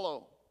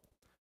swallow.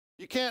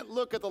 You can't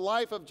look at the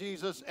life of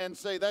Jesus and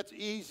say that's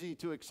easy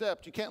to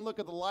accept. You can't look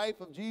at the life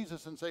of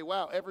Jesus and say,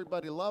 wow,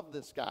 everybody loved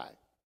this guy.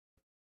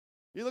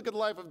 You look at the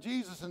life of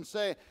Jesus and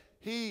say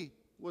he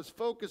was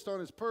focused on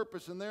his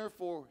purpose and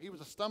therefore he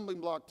was a stumbling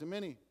block to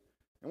many.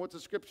 And what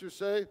does Scripture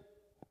say?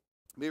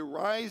 The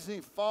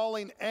rising,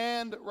 falling,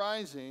 and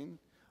rising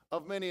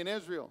of many in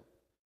Israel.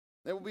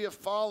 There will be a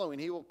following.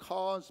 He will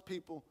cause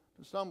people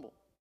to stumble.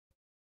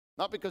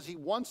 Not because he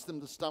wants them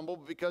to stumble,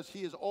 but because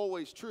he is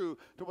always true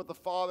to what the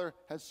Father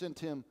has sent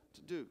him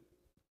to do.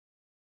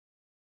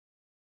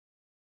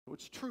 So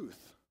it's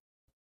truth.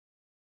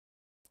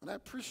 And I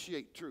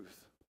appreciate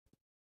truth.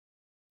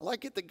 I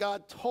like it that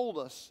God told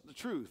us the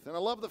truth. And I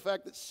love the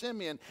fact that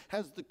Simeon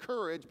has the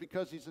courage,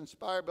 because he's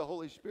inspired by the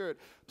Holy Spirit,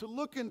 to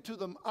look into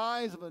the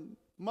eyes of a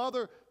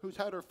mother who's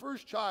had her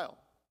first child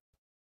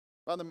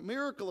by the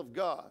miracle of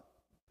God.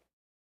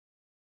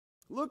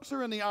 Looks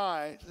her in the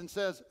eyes and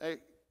says, a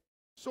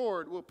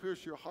sword will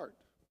pierce your heart.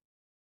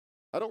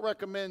 I don't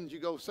recommend you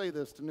go say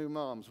this to new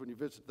moms when you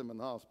visit them in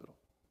the hospital.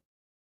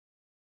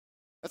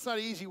 That's not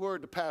an easy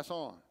word to pass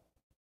on.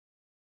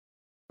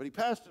 But he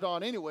passed it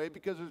on anyway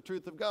because of the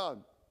truth of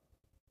God.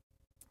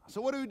 So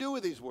what do we do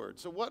with these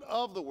words? So what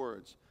of the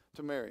words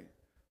to Mary?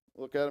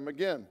 Look at them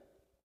again.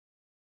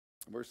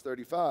 Verse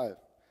 35.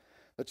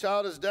 The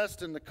child is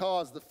destined to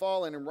cause the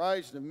falling and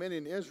rising of many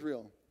in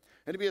Israel,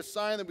 and to be a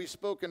sign that we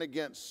spoken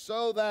against,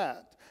 so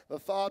that the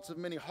thoughts of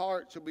many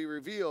hearts shall be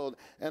revealed,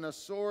 and a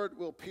sword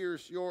will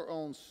pierce your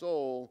own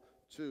soul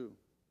too.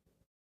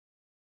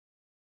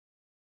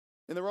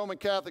 In the Roman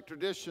Catholic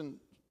tradition,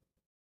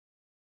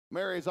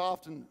 Mary is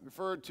often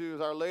referred to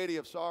as Our Lady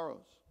of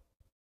Sorrows.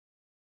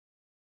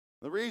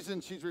 The reason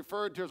she's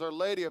referred to as Our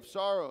Lady of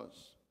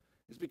Sorrows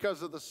is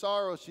because of the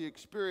sorrow she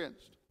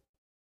experienced.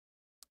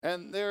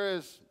 And there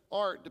is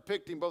art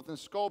depicting, both in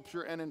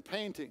sculpture and in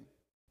painting,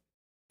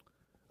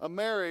 a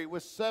Mary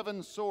with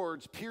 7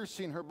 swords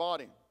piercing her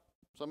body.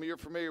 Some of you are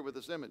familiar with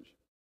this image.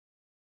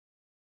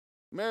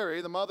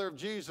 Mary, the mother of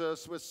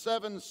Jesus, with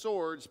 7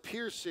 swords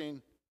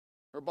piercing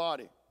her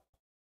body.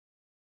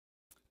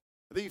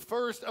 The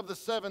first of the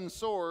 7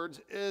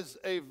 swords is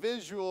a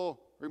visual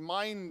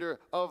reminder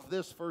of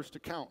this first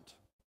account.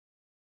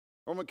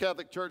 Roman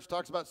Catholic Church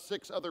talks about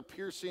 6 other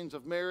piercings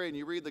of Mary, and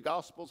you read the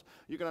Gospels,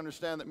 you can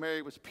understand that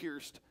Mary was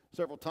pierced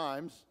several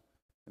times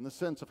in the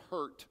sense of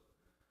hurt.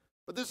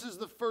 But this is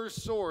the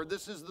first sword.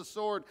 This is the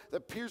sword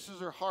that pierces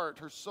her heart,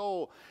 her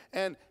soul,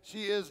 and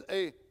she is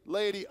a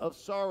lady of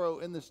sorrow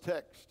in this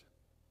text.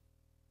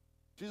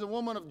 She's a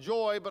woman of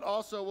joy, but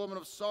also a woman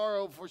of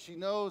sorrow, for she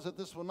knows that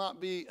this will not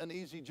be an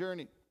easy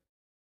journey.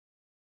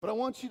 But I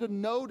want you to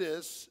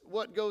notice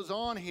what goes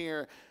on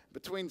here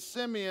between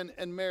Simeon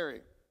and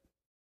Mary.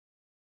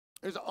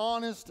 There's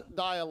honest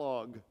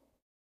dialogue,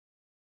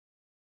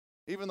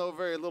 even though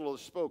very little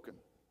is spoken.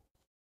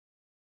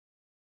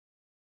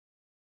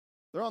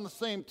 They're on the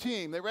same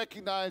team. They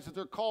recognize that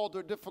they're called to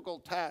a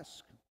difficult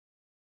task.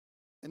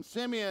 And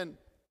Simeon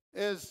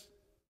is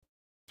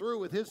through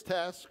with his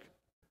task,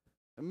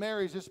 and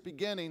Mary's just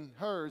beginning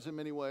hers in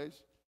many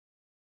ways.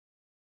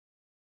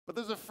 But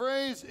there's a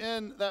phrase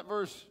in that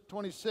verse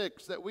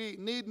 26 that we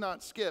need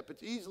not skip.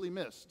 It's easily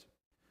missed.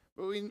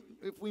 But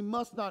we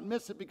must not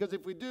miss it, because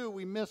if we do,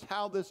 we miss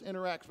how this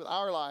interacts with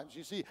our lives.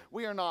 You see,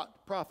 we are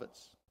not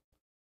prophets.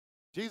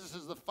 Jesus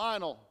is the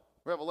final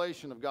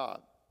revelation of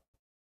God.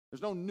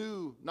 There's no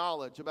new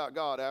knowledge about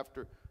God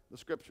after the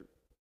Scripture.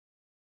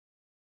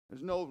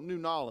 There's no new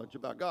knowledge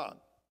about God.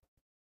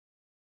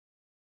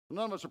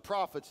 None of us are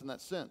prophets in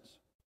that sense.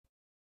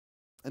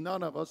 And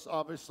none of us,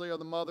 obviously, are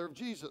the mother of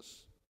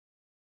Jesus.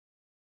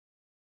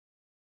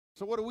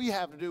 So what do we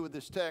have to do with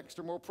this text?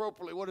 Or more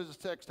appropriately, what does this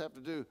text have to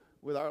do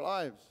with our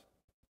lives?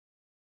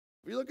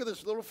 If you look at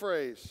this little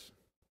phrase,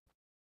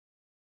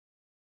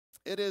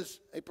 it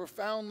is a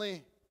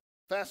profoundly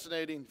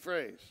fascinating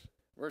phrase.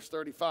 Verse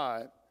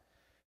 35.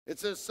 It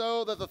says,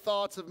 so that the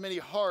thoughts of many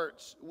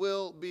hearts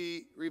will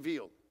be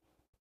revealed.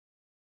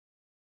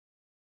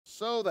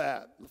 So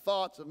that the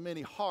thoughts of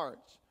many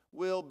hearts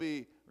will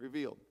be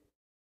revealed.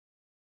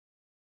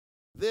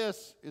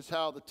 This is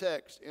how the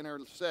text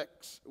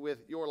intersects with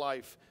your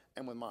life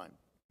and with mine.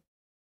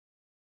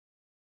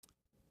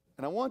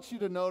 And I want you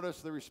to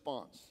notice the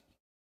response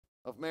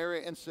of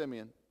Mary and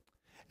Simeon,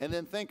 and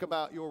then think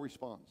about your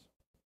response.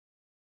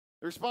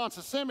 The response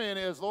of Simeon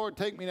is, Lord,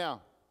 take me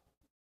now.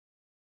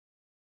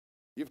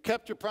 You've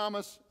kept your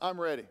promise. I'm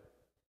ready.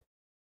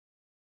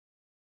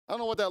 I don't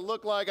know what that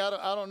looked like. I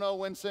don't know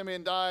when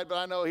Simeon died, but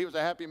I know he was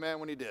a happy man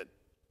when he did.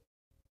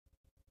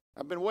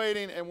 I've been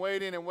waiting and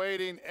waiting and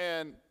waiting,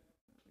 and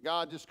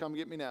God, just come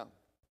get me now.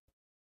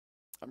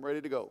 I'm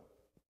ready to go.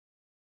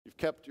 You've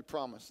kept your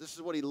promise. This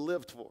is what he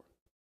lived for.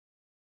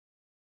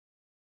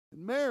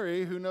 And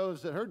Mary, who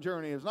knows that her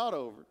journey is not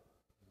over,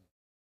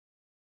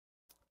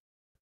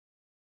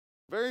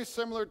 very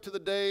similar to the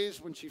days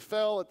when she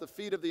fell at the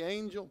feet of the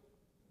angel.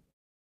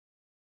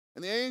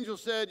 And the angel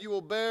said, you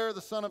will bear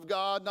the Son of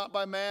God, not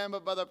by man,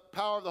 but by the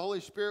power of the Holy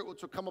Spirit,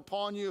 which will come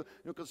upon you.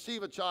 You'll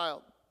conceive a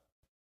child.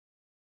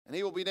 And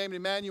he will be named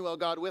Emmanuel,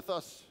 God with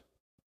us.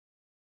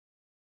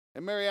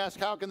 And Mary asked,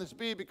 how can this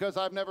be? Because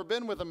I've never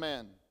been with a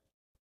man.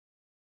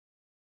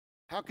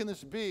 How can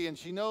this be? And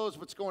she knows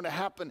what's going to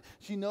happen.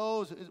 She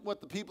knows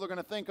what the people are going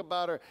to think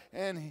about her.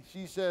 And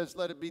she says,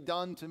 let it be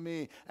done to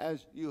me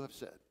as you have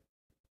said.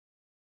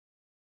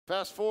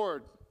 Fast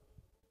forward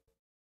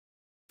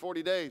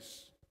 40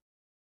 days.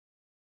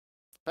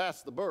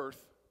 Past the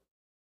birth,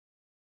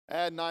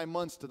 add 9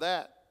 months to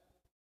that,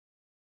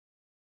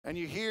 and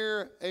you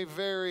hear a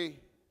very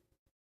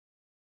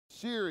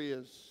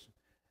serious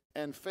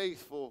and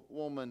faithful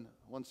woman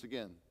once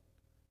again.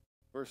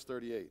 Verse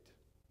 38.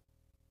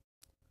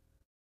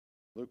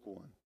 Luke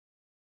 1.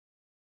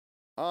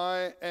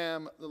 I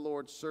am the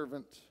Lord's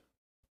servant.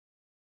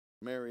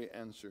 Mary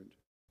answered,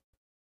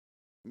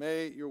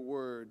 may your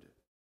word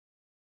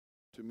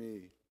to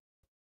me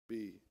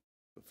be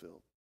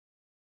fulfilled.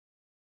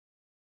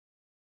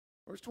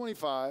 Verse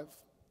 25,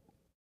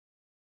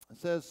 it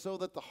says, so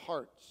that the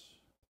hearts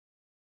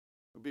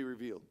will be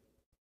revealed.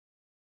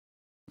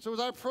 So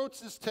as I approach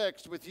this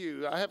text with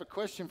you, I have a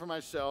question for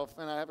myself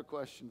and I have a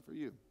question for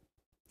you.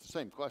 It's the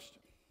same question.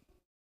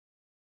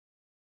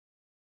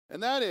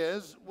 And that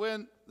is,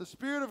 when the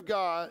Spirit of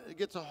God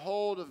gets a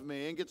hold of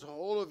me and gets a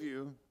hold of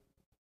you,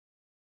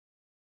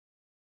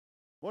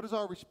 what is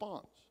our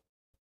response?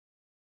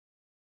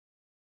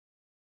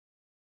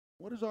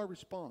 What is our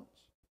response?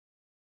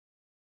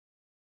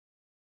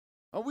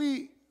 Are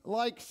we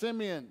like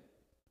Simeon,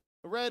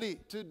 ready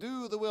to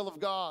do the will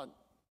of God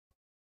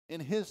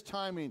in His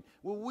timing?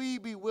 Will we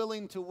be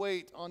willing to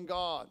wait on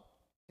God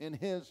in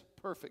His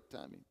perfect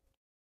timing?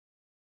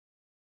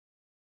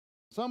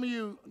 Some of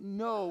you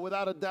know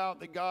without a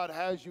doubt that God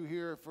has you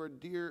here for a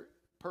dear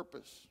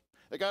purpose,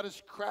 that God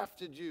has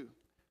crafted you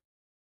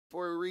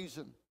for a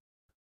reason.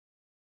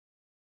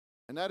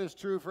 And that is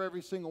true for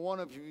every single one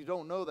of you. You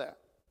don't know that.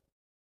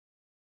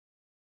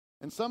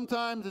 And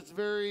sometimes it's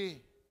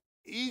very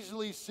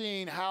easily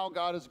seen how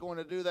God is going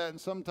to do that, and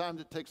sometimes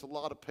it takes a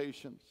lot of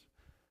patience.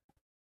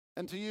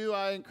 And to you,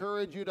 I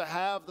encourage you to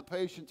have the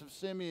patience of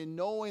Simeon,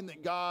 knowing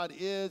that God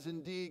is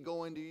indeed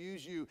going to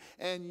use you,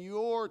 and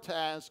your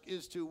task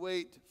is to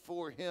wait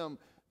for Him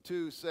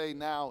to say,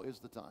 now is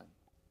the time.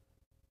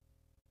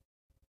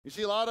 You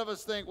see, a lot of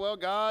us think, well,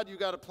 God, you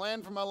got a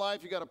plan for my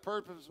life, you got a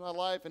purpose for my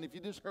life, and if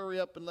you just hurry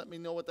up and let me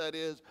know what that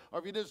is, or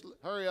if you just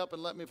hurry up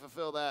and let me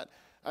fulfill that,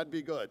 I'd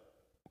be good.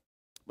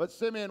 But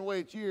Simeon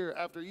waits year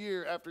after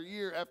year after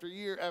year after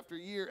year after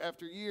year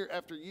after year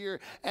after year,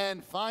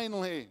 and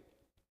finally,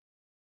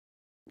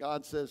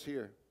 God says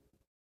here.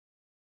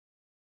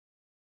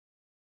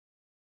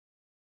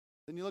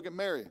 Then you look at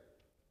Mary,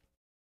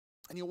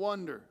 and you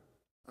wonder,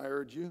 I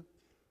urge you,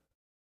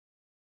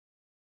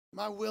 am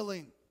I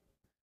willing?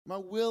 Am I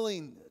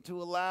willing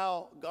to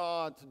allow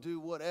God to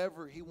do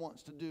whatever He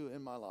wants to do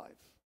in my life?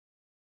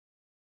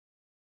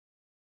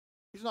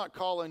 He's not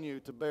calling you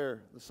to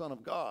bear the Son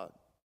of God,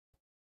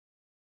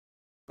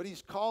 but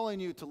He's calling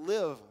you to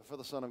live for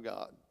the Son of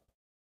God.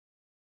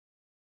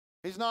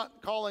 He's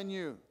not calling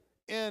you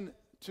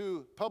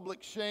into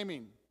public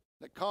shaming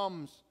that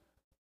comes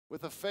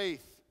with a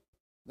faith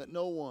that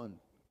no one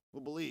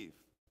will believe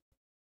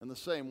in the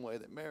same way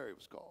that Mary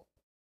was called.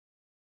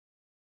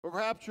 Or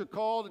perhaps you're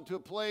called into a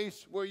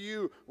place where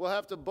you will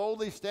have to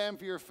boldly stand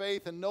for your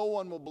faith and no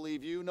one will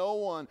believe you, no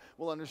one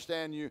will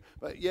understand you,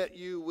 but yet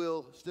you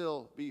will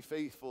still be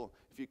faithful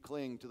if you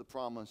cling to the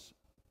promise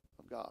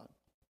of God.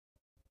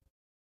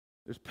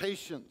 There's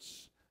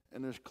patience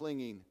and there's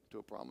clinging to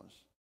a promise.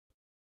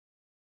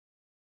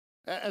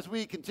 As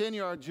we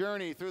continue our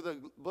journey through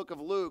the book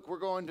of Luke, we're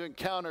going to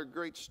encounter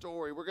great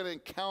story. We're going to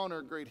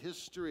encounter great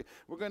history.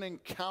 We're going to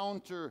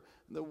encounter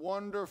the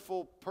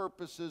wonderful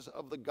purposes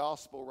of the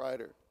gospel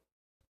writer.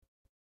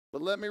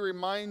 But let me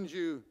remind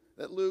you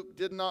that Luke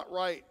did not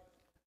write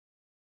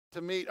to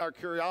meet our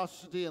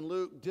curiosity, and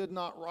Luke did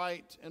not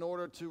write in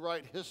order to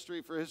write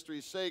history for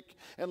history's sake,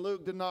 and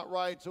Luke did not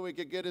write so he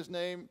could get his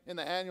name in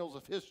the annals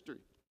of history.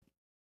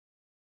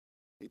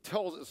 He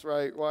tells us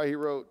right why he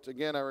wrote.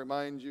 Again, I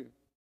remind you.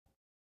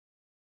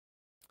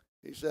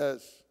 He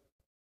says,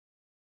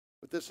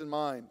 with this in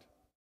mind,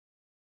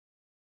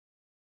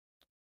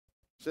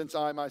 since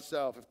I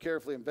myself have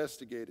carefully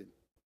investigated,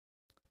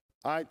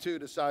 I too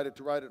decided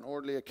to write an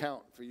orderly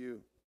account for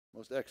you,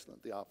 most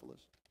excellent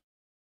Theophilus,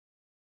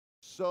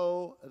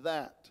 so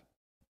that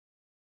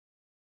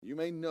you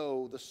may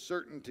know the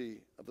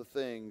certainty of the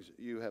things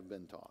you have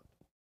been taught.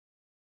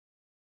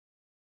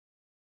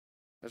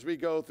 As we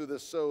go through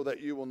this So That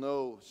You Will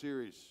Know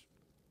series,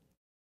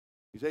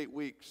 these 8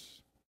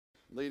 weeks,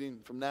 leading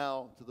from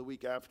now to the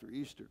week after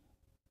Easter,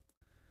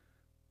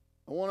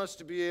 I want us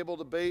to be able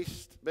to,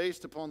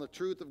 based upon the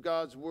truth of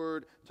God's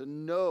word, to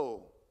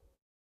know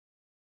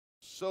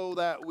so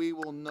that we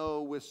will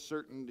know with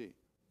certainty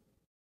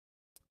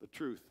the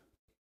truth.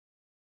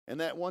 And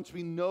that once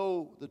we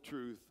know the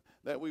truth,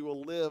 that we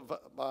will live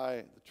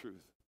by the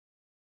truth.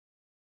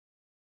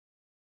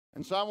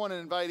 And so I want to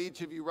invite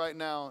each of you right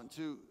now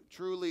to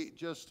truly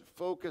just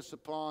focus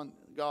upon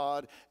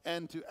God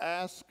and to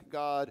ask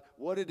God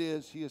what it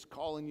is He is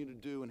calling you to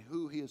do and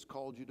who He has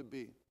called you to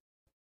be.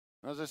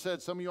 As I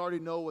said, some of you already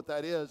know what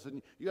that is,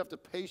 and you have to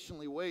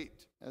patiently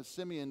wait, as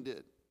Simeon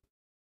did.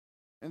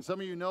 And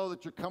some of you know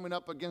that you're coming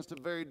up against a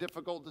very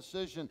difficult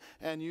decision,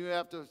 and you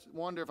have to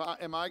wonder,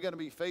 am I going to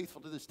be faithful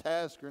to this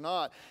task or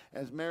not,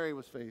 as Mary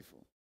was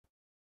faithful.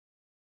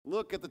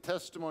 Look at the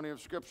testimony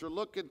of Scripture.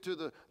 Look into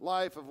the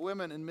life of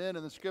women and men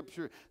in the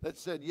Scripture that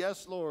said,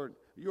 yes, Lord,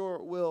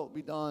 your will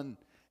be done,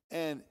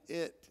 and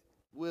it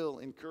will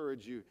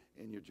encourage you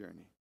in your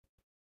journey.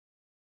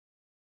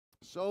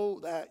 So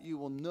that you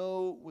will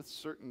know with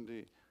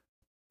certainty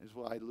is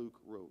why Luke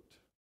wrote.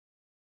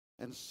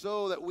 And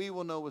so that we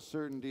will know with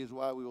certainty is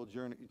why we will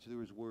journey through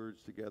his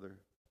words together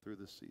through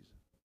this season.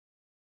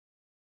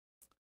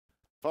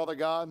 Father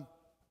God,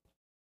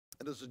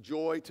 it is a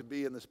joy to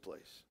be in this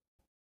place.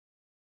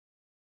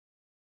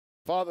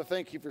 Father,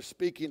 thank you for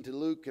speaking to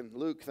Luke, and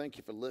Luke, thank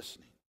you for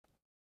listening.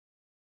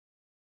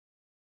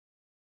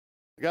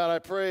 God, I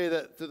pray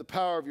that through the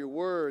power of your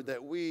word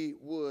that we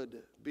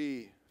would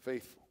be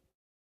faithful.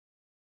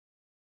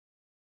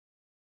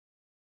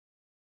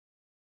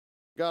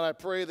 God, I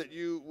pray that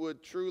you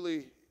would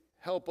truly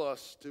help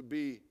us to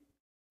be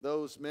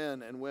those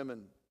men and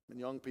women and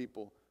young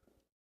people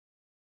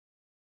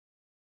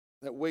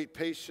that wait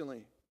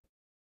patiently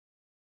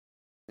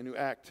and who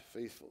act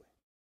faithfully.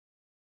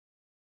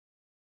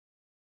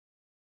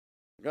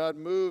 God,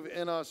 move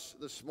in us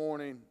this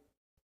morning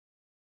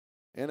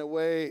in a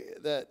way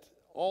that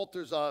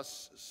alters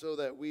us so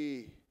that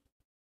we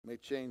may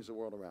change the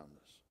world around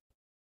us.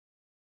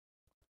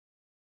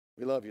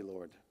 We love you,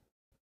 Lord.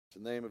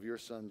 In the name of your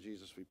Son,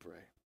 Jesus, we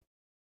pray.